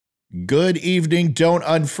Good evening, Don't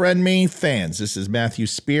Unfriend Me fans. This is Matthew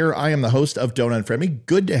Spear. I am the host of Don't Unfriend Me.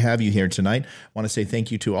 Good to have you here tonight. I want to say thank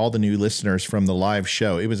you to all the new listeners from the live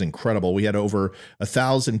show. It was incredible. We had over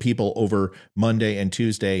 1,000 people over Monday and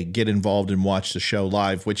Tuesday get involved and watch the show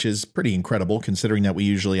live, which is pretty incredible considering that we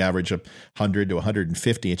usually average 100 to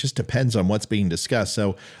 150. It just depends on what's being discussed.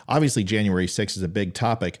 So obviously January 6th is a big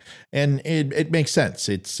topic, and it makes sense.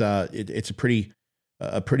 It's a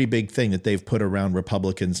pretty big thing that they've put around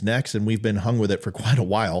Republicans' necks, and we've been hung with it for quite a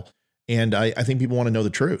while. And I think people want to know the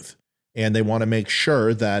truth, and they want to make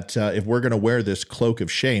sure that if we're going to wear this cloak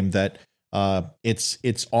of shame, that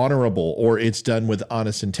it's honorable or it's done with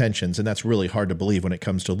honest intentions. And that's really hard to believe when it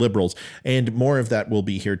comes to liberals. And more of that will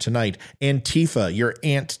be here tonight. Antifa, your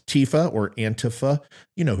Aunt Tifa or Antifa,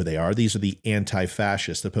 you know who they are. These are the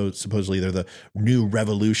anti-fascists. Supposedly they're the new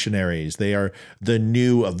revolutionaries. They are the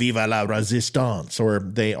new Viva la Resistance, or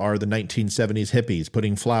they are the 1970s hippies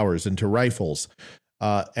putting flowers into rifles.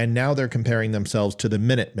 And now they're comparing themselves to the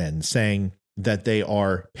Minutemen, saying that they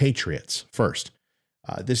are patriots first.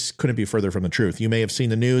 This couldn't be further from the truth. You may have seen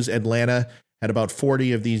the news. Atlanta had about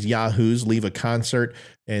 40 of these yahoos leave a concert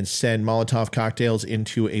and send Molotov cocktails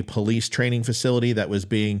into a police training facility that was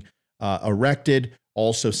being erected,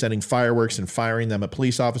 also sending fireworks and firing them at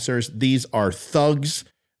police officers. These are thugs.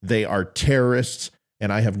 They are terrorists,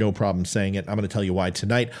 and I have no problem saying it. I'm going to tell you why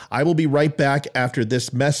tonight. I will be right back after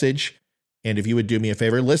this message, and if you would do me a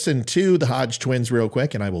favor, listen to the Hodge twins real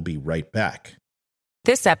quick, and I will be right back.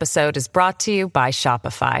 This episode is brought to you by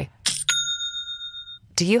Shopify.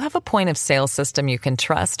 Do you have a point of sale system you can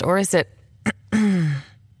trust, or is it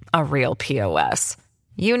a real POS?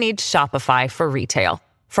 You need Shopify for retail.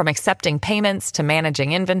 From accepting payments to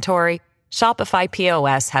managing inventory, Shopify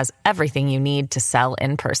POS has everything you need to sell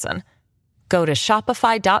in person. Go to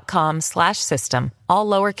shopify.com/system, all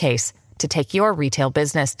lowercase, to take your retail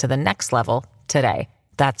business to the next level today.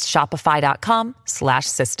 That's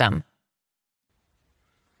shopify.com/system.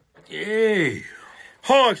 Hey,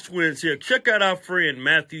 Hodge Twins here. Check out our friend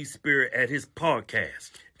Matthew Spear at his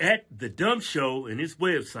podcast at The Dumb Show and his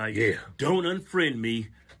website,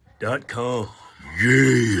 don'tunfriendme.com.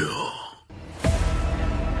 Yeah.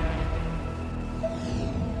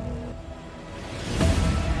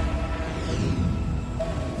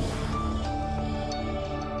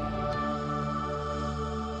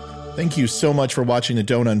 Thank you so much for watching the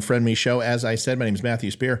Don't Unfriend Me show. As I said, my name is Matthew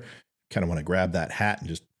Spear. Kind of want to grab that hat and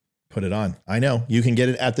just put it on. I know you can get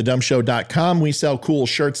it at thedumbshow.com. We sell cool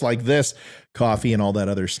shirts like this, coffee, and all that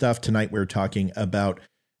other stuff. Tonight we're talking about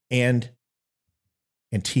Antifa.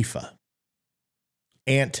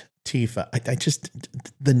 Antifa. I just,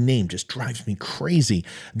 the name just drives me crazy.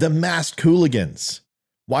 The masked hooligans.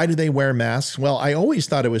 Why do they wear masks? Well, I always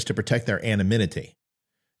thought it was to protect their anonymity,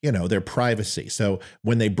 their privacy. So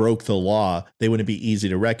when they broke the law, they wouldn't be easy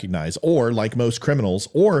to recognize, or like most criminals,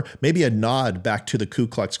 or maybe a nod back to the Ku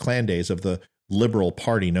Klux Klan days of the liberal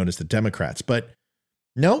party known as the Democrats. But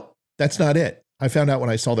no, that's not it. I found out when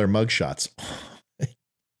I saw their mugshots.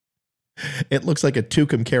 It looks like a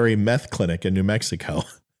Tucumcari meth clinic in New Mexico.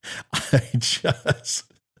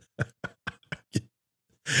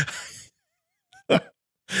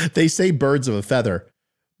 They say birds of a feather,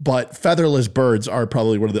 but featherless birds are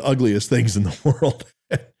probably one of the ugliest things in the world.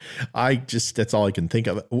 That's all I can think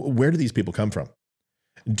of. Where do these people come from?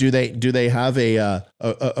 Do they have a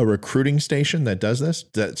recruiting station that does this?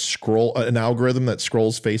 An algorithm that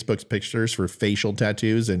scrolls Facebook's pictures for facial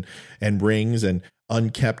tattoos and rings and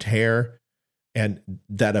unkept hair, and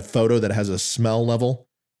that a photo that has a smell level?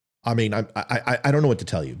 I mean, I don't know what to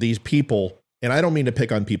tell you. These people. And I don't mean to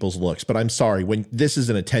pick on people's looks, but I'm sorry, when this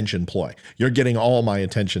is an attention ploy, you're getting all my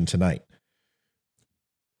attention tonight.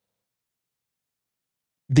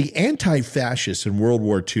 The anti-fascists in World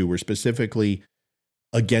War II were specifically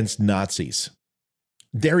against Nazis.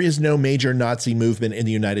 There is no major Nazi movement in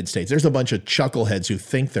the United States. There's a bunch of chuckleheads who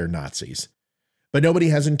think they're Nazis. But nobody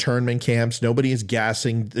has internment camps. Nobody is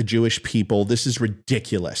gassing the Jewish people. This is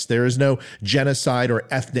ridiculous. There is no genocide or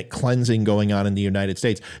ethnic cleansing going on in the United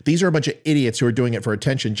States. These are a bunch of idiots who are doing it for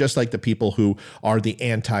attention, just like the people who are the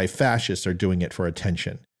anti-fascists are doing it for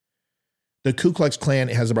attention. The Ku Klux Klan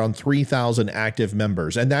has around 3,000 active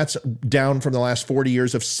members, and that's down from the last 40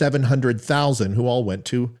 years of 700,000 who all went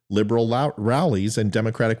to liberal rallies and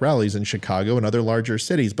Democratic rallies in Chicago and other larger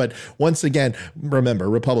cities. But once again, remember,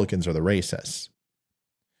 Republicans are the racists.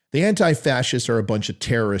 The anti-fascists are a bunch of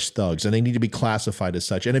terrorist thugs, and they need to be classified as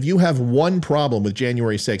such. And if you have one problem with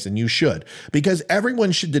January 6th, and you should, because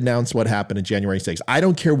everyone should denounce what happened on January 6th. I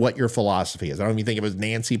don't care what your philosophy is. I don't even think it was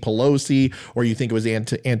Nancy Pelosi, or you think it was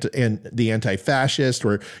the anti-fascist,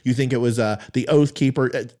 or you think it was the Oath Keeper,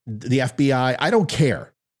 the FBI. I don't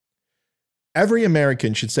care. Every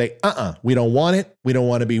American should say, we don't want it. We don't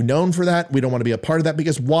want to be known for that. We don't want to be a part of that.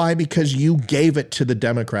 Because why? Because you gave it to the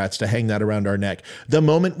Democrats to hang that around our neck. The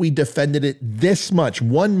moment we defended it this much,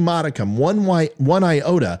 one modicum, one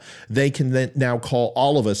iota, they can then now call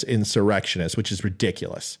all of us insurrectionists, which is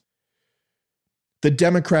ridiculous. The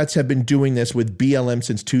Democrats have been doing this with BLM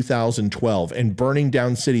since 2012 and burning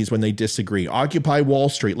down cities when they disagree. Occupy Wall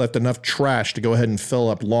Street left enough trash to go ahead and fill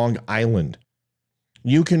up Long Island.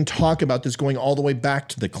 You can talk about this going all the way back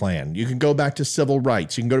to the Klan. You can go back to civil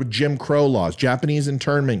rights. You can go to Jim Crow laws, Japanese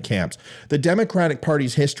internment camps. The Democratic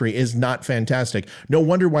Party's history is not fantastic. No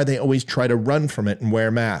wonder why they always try to run from it and wear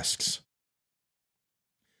masks.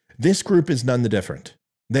 This group is none the different.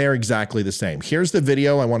 They are exactly the same. Here's the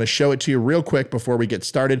video. I want to show it to you real quick before we get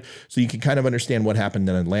started so you can kind of understand what happened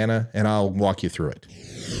in Atlanta, and I'll walk you through it.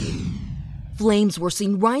 Flames were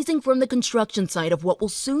seen rising from the construction site of what will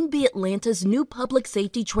soon be Atlanta's new public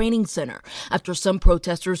safety training center after some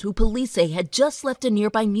protesters who police say had just left a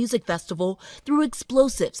nearby music festival threw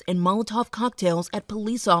explosives and Molotov cocktails at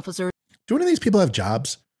police officers. Do any of these people have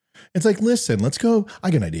jobs? It's like, listen, let's go.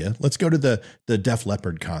 I got an idea. Let's go to the Def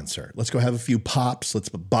Leppard concert. Let's go have a few pops. Let's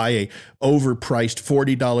buy a overpriced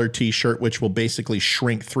 $40 t-shirt, which will basically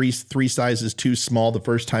shrink three sizes too small the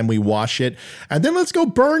first time we wash it. And then let's go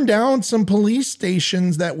burn down some police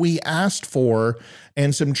stations that we asked for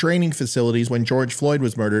and some training facilities when George Floyd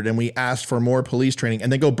was murdered. And we asked for more police training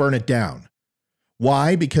and then go burn it down.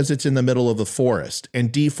 Why? Because it's in the middle of the forest,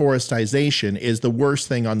 and deforestation is the worst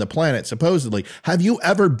thing on the planet, supposedly. Have you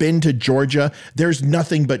ever been to Georgia? There's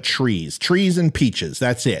nothing but trees and peaches.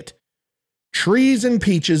 That's it. Trees and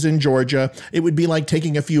peaches in Georgia. It would be like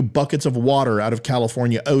taking a few buckets of water out of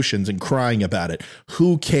California oceans and crying about it.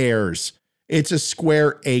 Who cares? It's a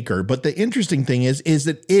square acre. But the interesting thing is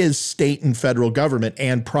it is state and federal government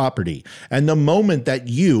and property. And the moment that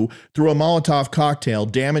you, through a Molotov cocktail,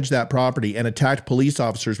 damaged that property and attacked police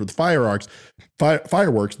officers with fireworks,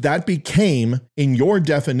 that became, in your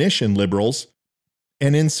definition, liberals,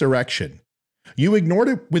 an insurrection. You ignored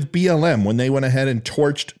it with BLM when they went ahead and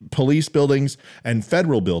torched police buildings and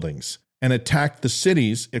federal buildings and attacked the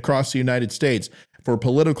cities across the United States for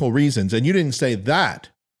political reasons. And you didn't say that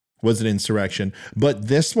was an insurrection. But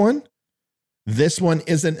this one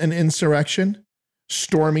isn't an insurrection.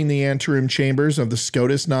 Storming the anteroom chambers of the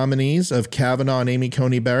SCOTUS nominees of Kavanaugh and Amy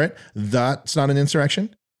Coney Barrett, that's not an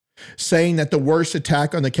insurrection. Saying that the worst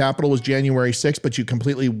attack on the Capitol was January 6th, but you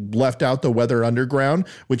completely left out the Weather Underground,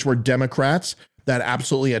 which were Democrats that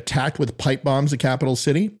absolutely attacked with pipe bombs the capital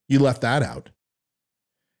city. You left that out.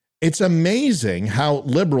 It's amazing how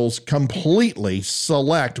liberals completely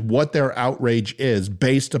select what their outrage is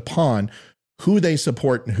based upon who they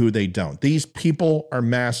support and who they don't. These people are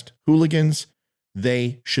masked hooligans.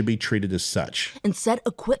 They should be treated as such. And set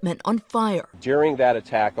equipment on fire. During that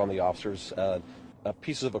attack on the officers,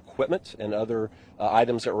 pieces of equipment and other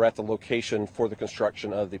items that were at the location for the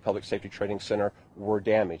construction of the Public Safety Training Center were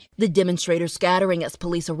damaged. The demonstrators scattering as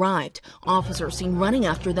police arrived. Officers seen running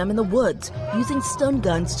after them in the woods, using stun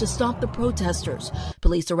guns to stop the protesters.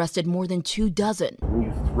 Police arrested more than 24. When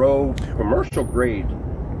you throw commercial-grade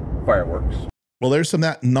fireworks, well, there's some of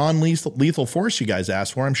that non-lethal force you guys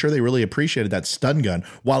asked for. I'm sure they really appreciated that stun gun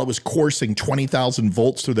while it was coursing 20,000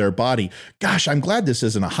 volts through their body. Gosh, I'm glad this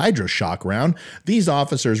isn't a hydroshock round. These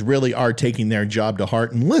officers really are taking their job to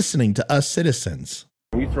heart and listening to us citizens.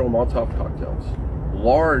 when you throw Molotov cocktails,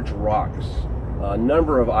 large rocks, a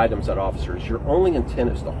number of items at officers, your only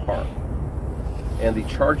intent is to harm. And the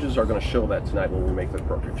charges are going to show that tonight when we make the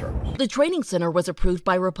appropriate charges. The training center was approved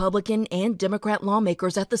by Republican and Democrat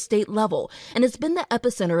lawmakers at the state level, and it's been the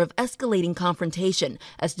epicenter of escalating confrontation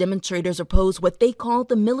as demonstrators oppose what they call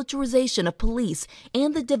the militarization of police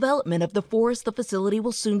and the development of the forest the facility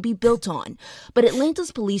will soon be built on. But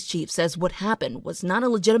Atlanta's police chief says what happened was not a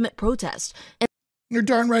legitimate protest. You're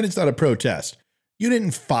darn right it's not a protest. You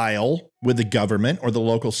didn't file with the government or the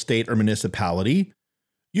local state or municipality.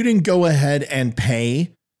 You didn't go ahead and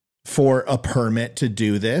pay for a permit to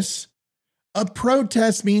do this. A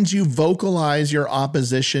protest means you vocalize your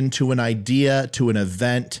opposition to an idea, to an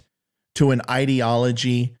event, to an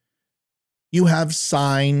ideology. You have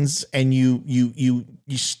signs and you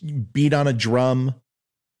beat on a drum.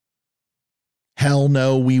 Hell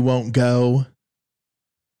no, we won't go.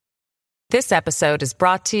 This episode is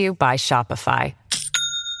brought to you by Shopify.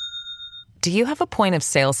 Do you have a point of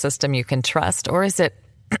sale system you can trust, or is it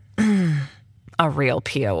a real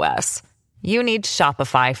POS? You need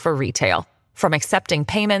Shopify for retail. From accepting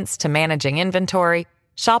payments to managing inventory,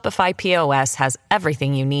 Shopify POS has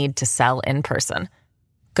everything you need to sell in person.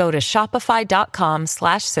 Go to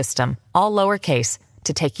shopify.com/system, all lowercase,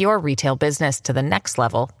 to take your retail business to the next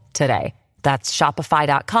level today. That's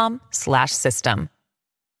shopify.com/system.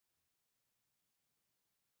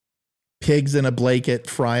 Pigs in a blanket,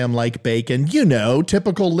 fry them like bacon. You know,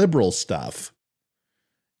 typical liberal stuff.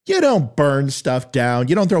 You don't burn stuff down.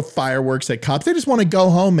 You don't throw fireworks at cops. They just want to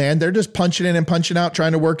go home, man. They're just punching in and punching out,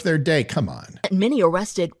 trying to work their day. Come on. Many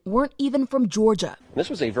arrested weren't even from Georgia.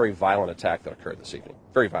 This was a very violent attack that occurred this evening.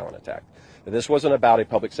 Very violent attack. This wasn't about a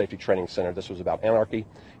public safety training center. This was about anarchy,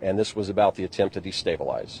 and this was about the attempt to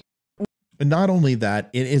destabilize. Not only that,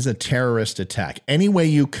 it is a terrorist attack. Any way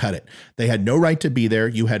you cut it. They had no right to be there.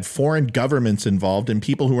 You had foreign governments involved and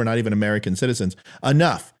people who were not even American citizens.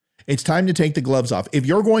 Enough. It's time to take the gloves off. If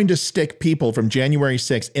you're going to stick people from January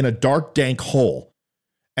 6th in a dark, dank hole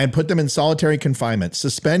and put them in solitary confinement,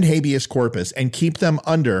 suspend habeas corpus, and keep them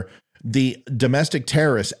under the Domestic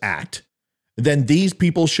Terrorist Act, then these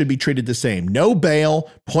people should be treated the same. No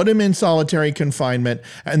bail, put them in solitary confinement,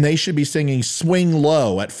 and they should be singing Swing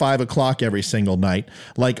Low at 5 o'clock every single night,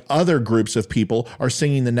 like other groups of people are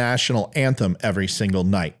singing the national anthem every single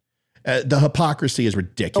night. The hypocrisy is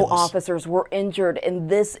ridiculous. Officers were injured in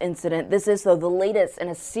this incident. This is, though, the latest in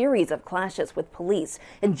a series of clashes with police.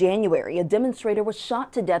 In January, a demonstrator was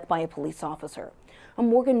shot to death by a police officer. I'm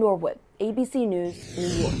Morgan Norwood, ABC News, New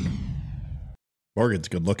York. Morgan's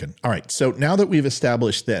good looking. All right. So now that we've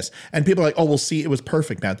established this, and people are like, oh, we'll see, it was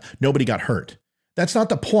perfect, Matt. Nobody got hurt. That's not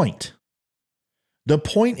the point. The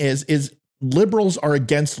point is liberals are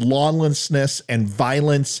against lawlessness and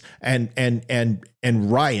violence and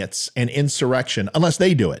riots and insurrection unless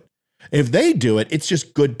they do it. If they do it, it's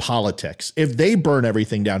just good politics. If they burn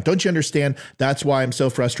everything down, don't you understand? That's why I'm so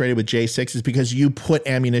frustrated with J6 is because you put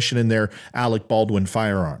ammunition in their Alec Baldwin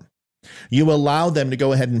firearm. You allow them to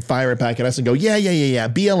go ahead and fire it back at us and go, yeah.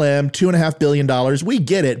 BLM, $2.5 billion. We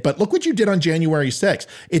get it. But look what you did on January 6th.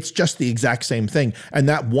 It's just the exact same thing. And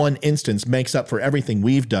that one instance makes up for everything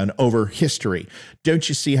we've done over history. Don't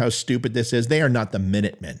you see how stupid this is? They are not the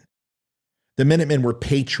Minutemen. The Minutemen were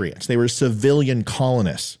patriots. They were civilian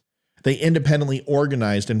colonists. They independently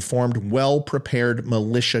organized and formed well-prepared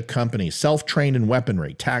militia companies, self-trained in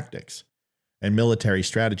weaponry, tactics, and military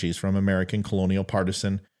strategies from American colonial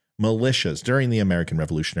partisan militias during the American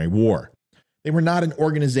Revolutionary War. They were not an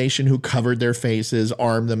organization who covered their faces,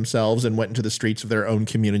 armed themselves, and went into the streets of their own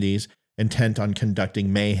communities, intent on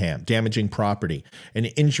conducting mayhem, damaging property,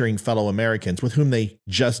 and injuring fellow Americans with whom they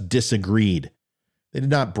just disagreed. They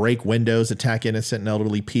did not break windows, attack innocent and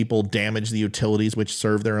elderly people, damage the utilities which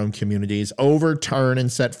serve their own communities, overturn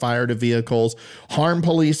and set fire to vehicles, harm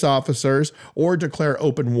police officers, or declare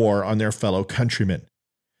open war on their fellow countrymen.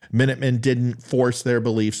 Minutemen didn't force their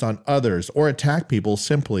beliefs on others or attack people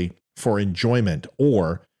simply for enjoyment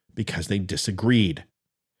or because they disagreed.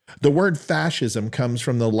 The word fascism comes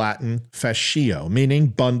from the Latin fascio, meaning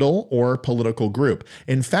bundle or political group.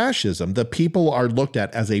 In fascism, the people are looked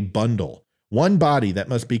at as a bundle, one body that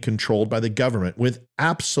must be controlled by the government with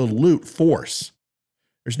absolute force.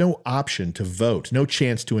 There's no option to vote, no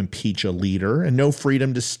chance to impeach a leader, and no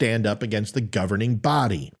freedom to stand up against the governing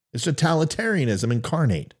body. It's totalitarianism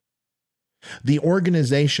incarnate. The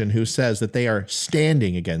organization who says that they are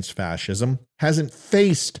standing against fascism hasn't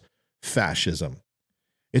faced fascism.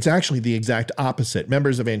 It's actually the exact opposite.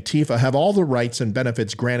 Members of Antifa have all the rights and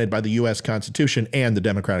benefits granted by the U.S. Constitution and the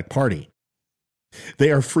Democratic Party. They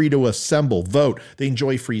are free to assemble, vote. They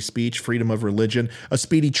enjoy free speech, freedom of religion, a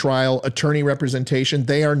speedy trial, attorney representation.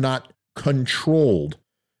 They are not controlled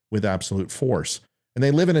with absolute force. And they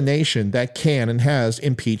live in a nation that can and has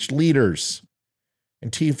impeached leaders.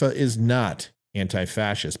 Antifa is not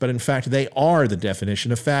anti-fascist, but in fact, they are the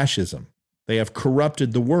definition of fascism. They have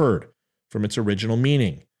corrupted the word from its original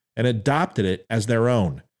meaning and adopted it as their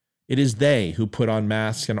own. It is they who put on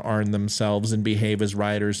masks and arm themselves and behave as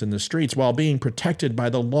rioters in the streets while being protected by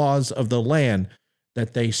the laws of the land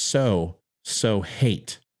that they so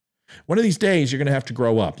hate. One of these days, you're going to have to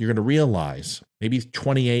grow up. You're going to realize, maybe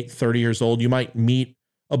 28, 30 years old, you might meet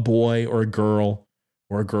a boy or a girl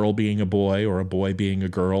being a boy or a boy being a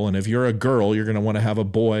girl. And if you're a girl, you're going to want to have a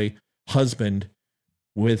boy husband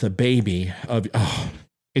with a baby.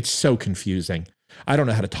 It's so confusing. I don't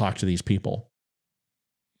know how to talk to these people.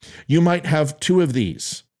 You might have two of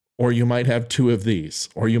these, or you might have two of these,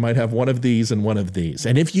 or you might have one of these and one of these.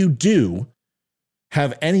 And if you do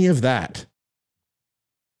have any of that,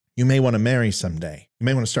 You may want to marry someday. You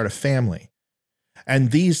may want to start a family.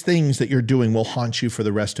 And these things that you're doing will haunt you for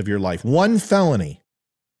the rest of your life. One felony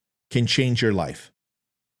can change your life.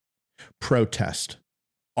 Protest,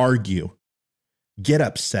 argue, get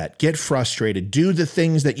upset, get frustrated, do the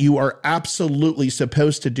things that you are absolutely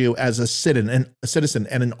supposed to do as a citizen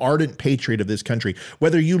and an ardent patriot of this country.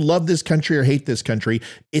 Whether you love this country or hate this country,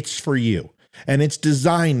 it's for you. And it's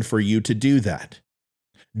designed for you to do that.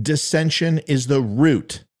 Dissension is the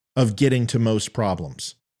root of getting to most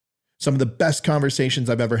problems. Some of the best conversations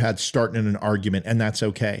I've ever had start in an argument, and that's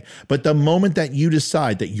okay. But the moment that you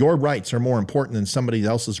decide that your rights are more important than somebody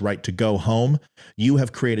else's right to go home, you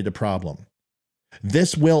have created a problem.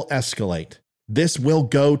 This will escalate. This will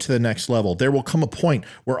go to the next level. There will come a point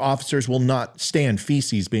where officers will not stand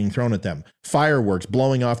feces being thrown at them, fireworks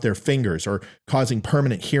blowing off their fingers or causing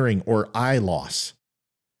permanent hearing or eye loss.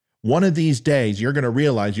 One of these days, you're going to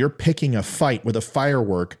realize you're picking a fight with a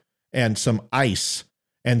firework and some ice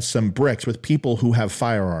and some bricks with people who have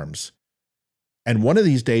firearms. And one of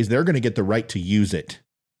these days, they're going to get the right to use it.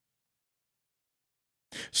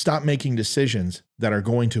 Stop making decisions that are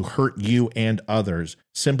going to hurt you and others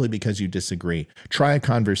simply because you disagree. Try a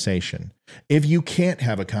conversation. If you can't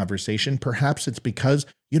have a conversation, perhaps it's because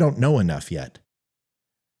you don't know enough yet.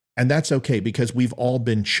 And that's okay, because we've all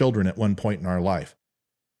been children at one point in our life.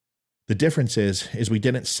 The difference is we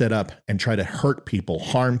didn't sit up and try to hurt people,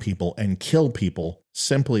 harm people, and kill people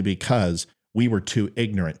simply because we were too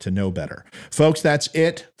ignorant to know better. Folks, that's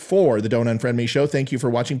it for the Don't Unfriend Me show. Thank you for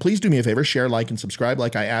watching. Please do me a favor, share, like, and subscribe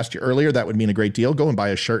like I asked you earlier. That would mean a great deal. Go and buy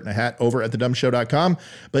a shirt and a hat over at thedumbshow.com.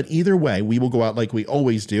 But either way, we will go out like we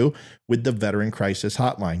always do with the Veteran Crisis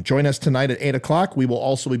Hotline. Join us tonight at 8 o'clock. We will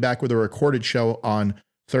also be back with a recorded show on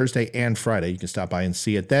Thursday and Friday. You can stop by and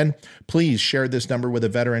see it then. Please share this number with a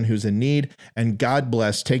veteran who's in need, and God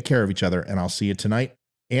bless. Take care of each other, and I'll see you tonight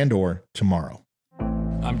and or tomorrow.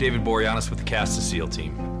 I'm David Boreanaz with the Cast of SEAL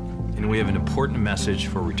team, and we have an important message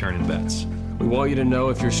for returning vets. We want you to know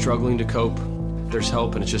if you're struggling to cope, there's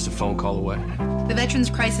help and it's just a phone call away. The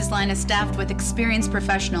Veterans Crisis Line is staffed with experienced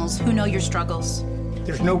professionals who know your struggles.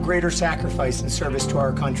 There's no greater sacrifice in service to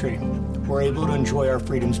our country. We're able to enjoy our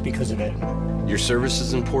freedoms because of it. Your service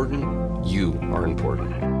is important. You are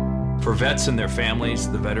important. For vets and their families,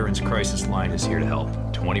 the Veterans Crisis Line is here to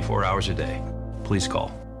help 24 hours a day. Please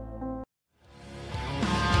call